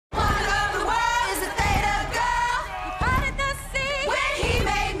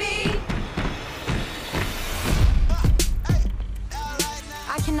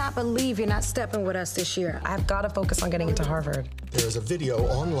cannot believe you're not stepping with us this year. I've got to focus on getting into Harvard. There is a video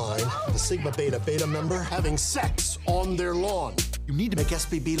online of the Sigma Beta member having sex on their lawn. You need to make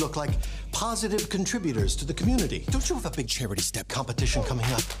SBB look like positive contributors to the community. Don't you have a big charity step competition coming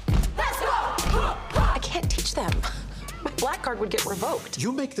up? Let's go! I can't teach them. My black card would get revoked.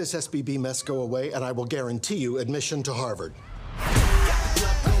 You make this SBB mess go away, and I will guarantee you admission to Harvard.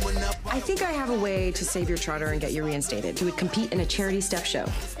 I think I have a way to save your charter and get you reinstated. You would compete in a charity step show.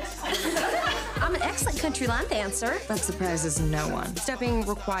 I'm an excellent country line dancer. That surprises no one. Stepping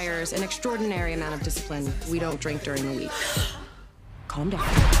requires an extraordinary amount of discipline. We don't drink during the week. Calm down.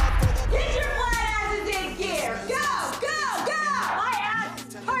 Get your flat asses in gear! Go, go, go! My ass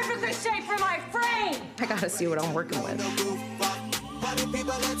is perfectly safe for my frame! I gotta see what I'm working with.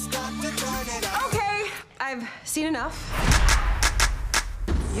 Okay, I've seen enough.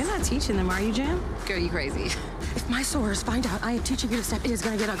 You're not teaching them, are you, Jam? Girl, you crazy. If my sorors find out I am teaching you to step, it is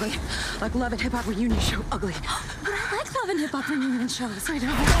gonna get ugly. Like Love and Hip Hop reunion show ugly. But I like Love and Hip Hop reunion shows. I know. Go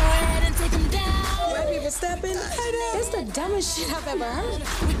ahead and take them down. White people stepping. I know. It's the dumbest shit I've ever heard.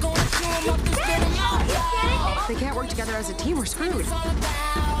 We gonna chew them up and spit them out. If they can't work together as a team, we're screwed. We gonna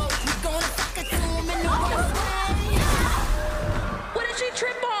fuck it to them in the worst way. What did she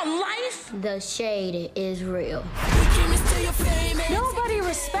trip on? Life? The shade is real. Nobody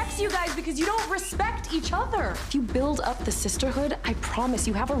respects you guys because you don't respect each other. If you build up the sisterhood, I promise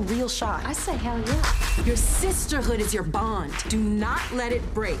you have a real shot. I say hell yeah. Your sisterhood is your bond. Do not let it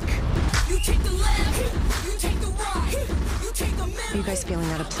break. You take the left, you take the right, you take the middle. Are you guys feeling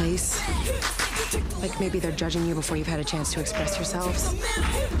out of place? Like maybe they're judging you before you've had a chance to express yourselves?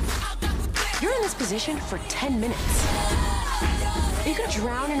 You're in this position for 10 minutes. Are you gonna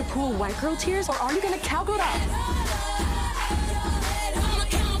drown in a pool of white girl tears, or are you gonna cowgirl up?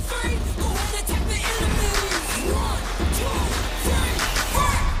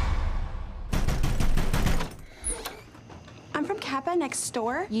 I'm from Kappa next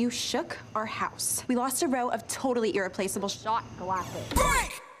door. You shook our house. We lost a row of totally irreplaceable shot glasses.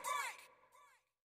 Break!